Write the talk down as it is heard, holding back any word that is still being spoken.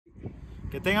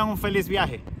Que tengan un feliz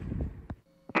viaje.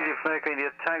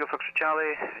 Tango Foxtrot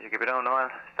Charlie, you give it on oil.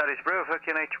 Status approved,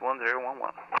 QNH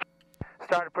 1011.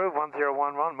 Start approved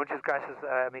 1011. Muchas gracias,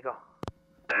 amigo.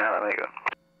 Nada, amigo.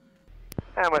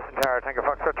 And Weston Tower, Tango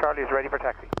Foxtrot Charlie is ready for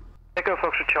taxi. Echo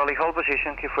Foxtrot Charlie, hold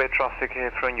position, give way traffic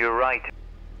from your right.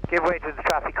 Give way to the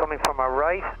traffic coming from our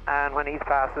right, and when he's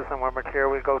past us and when we're clear,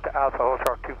 we'll go to Alpha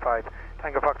Hotel 25.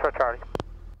 Tango Foxtrot Charlie.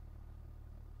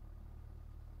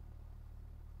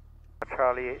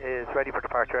 Charlie is ready for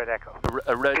departure at Echo.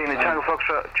 A red Being Tango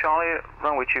Foxtrot Charlie,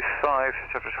 runway 25,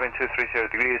 surface wind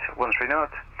 230 degrees, 13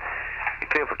 knots. You're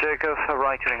clear for takeoff,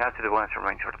 right turning out to the western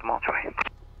range of the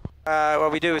motorway.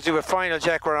 What we do is do a final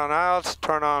check. We're on alt,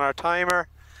 turn on our timer,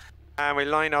 and we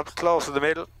line up close to the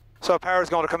middle. So power's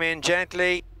going to come in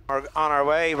gently. We're on our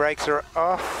way, brakes are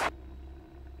off.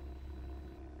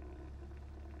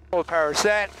 Full power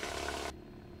set.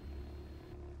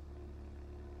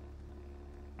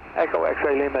 Echo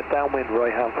X-ray Lima, downwind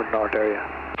right hand for north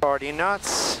area. 40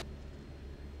 knots.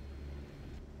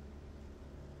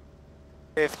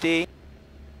 50.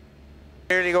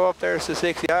 Nearly go up there to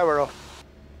 60. Yeah, we're up.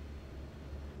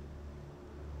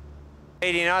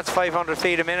 80 knots, 500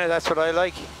 feet a minute, that's what I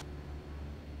like.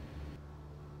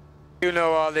 You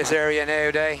know all this area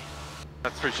now, Day.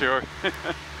 That's for sure.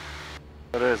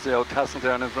 There's the old castle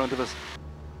down in front of us.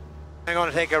 I'm going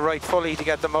to take a right fully to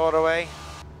get the motorway.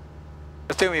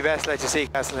 Just do my best, let you see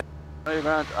Castle. Hey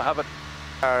man, I have it.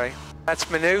 Alright, that's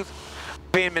Maynooth.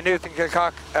 Between Maynooth and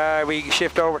Kilcock, we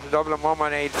shift over to Dublin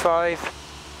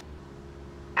 1185.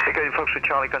 Echo Foxtrot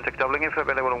Charlie, contact Dublin info,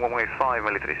 available on 115,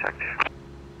 military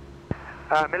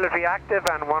active. Military active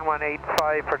and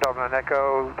 1185 for Dublin,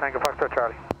 Echo Tango Foxtrot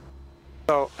Charlie.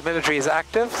 So the military is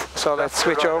active, so let's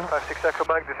switch over.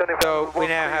 So we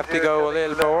now have to go a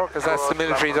little more because that's the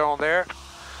military zone there.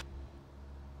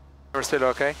 We're still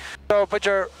okay. So put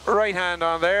your right hand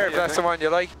on there if that's the one you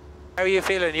like. How are you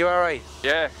feeling? You alright?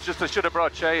 Yeah, just I should have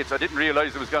brought shades. I didn't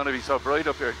realise it was going to be so bright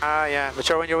up here. Ah yeah, but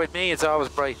sure when you're with me it's always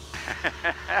bright.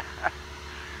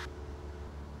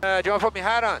 Do you want to put my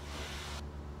hat on?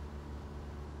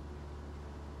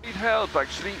 Need help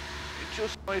actually. It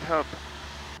just might help.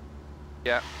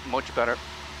 Yeah, much better.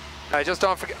 Just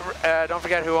don't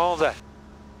forget who owns it.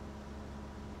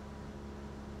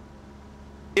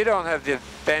 You don't have the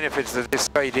benefits of this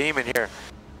Sky Demon here.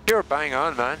 You're bang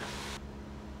on, man.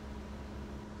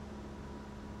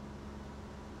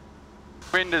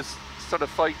 Wind is sort of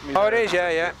fighting me. Oh, there. it is, yeah,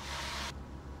 yeah.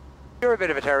 You're a bit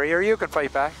of a terrier, you can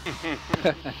fight back.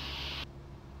 And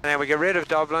then we get rid of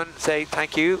Dublin, say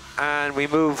thank you, and we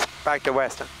move back to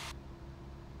Weston.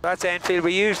 That's Enfield.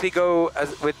 We usually go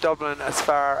with Dublin as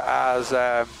far as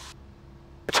the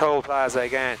toll plaza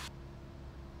again.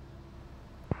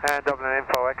 And Dublin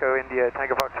info, Echo India,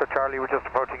 Tango Foxtrot Charlie, we're just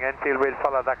approaching Enfield. We'll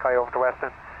follow that guy over to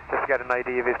Weston just to get an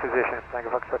idea of his position.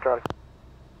 Tango Foxtrot Charlie.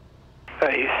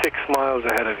 He's 6 miles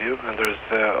ahead of you, and there's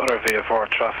other VFR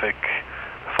traffic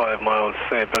 5 miles,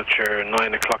 say about your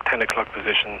 9 o'clock, 10 o'clock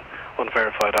position,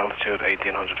 unverified altitude,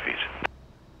 1800 feet.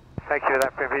 Thank you for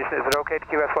that information. Is it okay to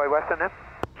QSY Weston then?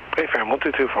 Okay, fair,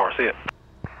 1224, see it.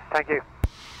 Thank you.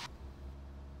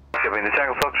 Giving the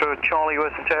Tango Foxtrot Charlie,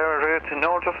 Western Tower, route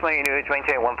north of Maynooth,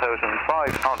 maintain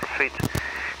 1,500 feet.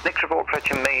 Next report,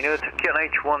 approaching Maynooth,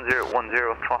 QNH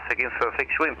 1010, traffic info,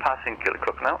 fixed wing, passing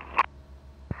Kilcock now.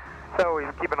 So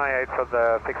we'll keep an eye out for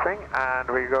the fixed wing, and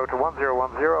we go to 1010,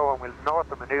 and we'll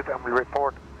north of Maynooth, and we'll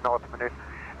report north of Maynooth,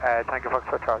 Tango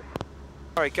Foxtrot Charlie.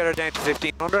 Alright, get her down to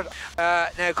 1500.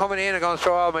 Now coming in, I'm going to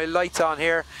throw all my lights on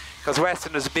here, because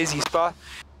Weston is a busy spot.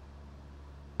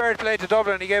 Third play to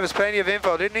Dublin, he gave us plenty of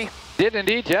info, didn't he? Did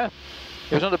indeed, yeah.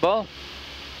 He was on the ball.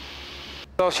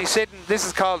 So she's sitting, this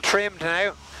is called trimmed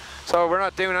now, so we're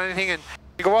not doing anything, and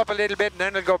we go up a little bit and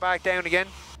then it'll go back down again.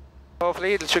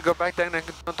 Hopefully it should go back down, and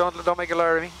don't make a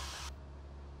liar of me.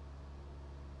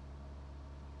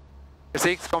 You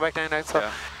see, it's going back down now, so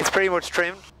yeah. It's pretty much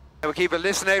trimmed. And we'll keep a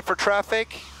listen out for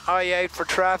traffic, eye out for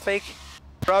traffic.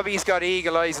 Robbie's got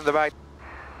eagle eyes in the back.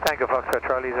 Tango Foxtrot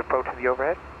Charlie's approaching the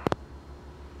overhead.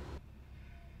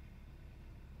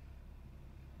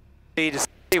 To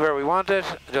see where we want it,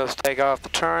 just take off the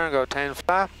turn, go 10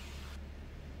 flap.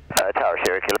 Tower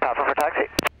Sierra Kilo Papa for taxi.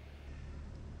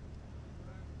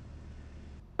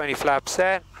 20 flap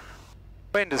set.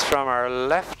 Wind is from our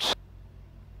left,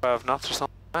 12 knots or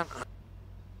something. And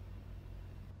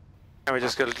we're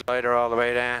just going to glide her all the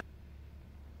way down.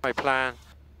 My plan,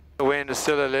 the wind is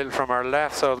still a little from our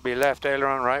left, so it'll be left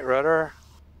aileron, right rudder.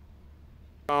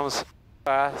 Comes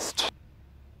fast.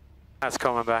 That's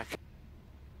coming back.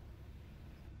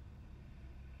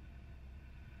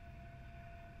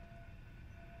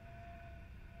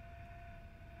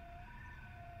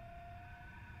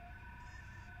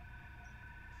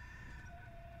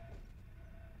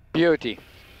 Beauty.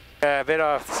 A bit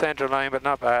off the centre line, but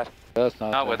not bad. That's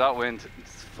not Not bad. with that wind,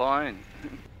 it's fine.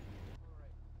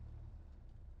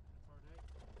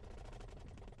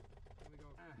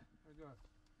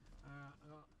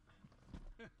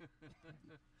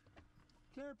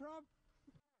 Clear, Prob?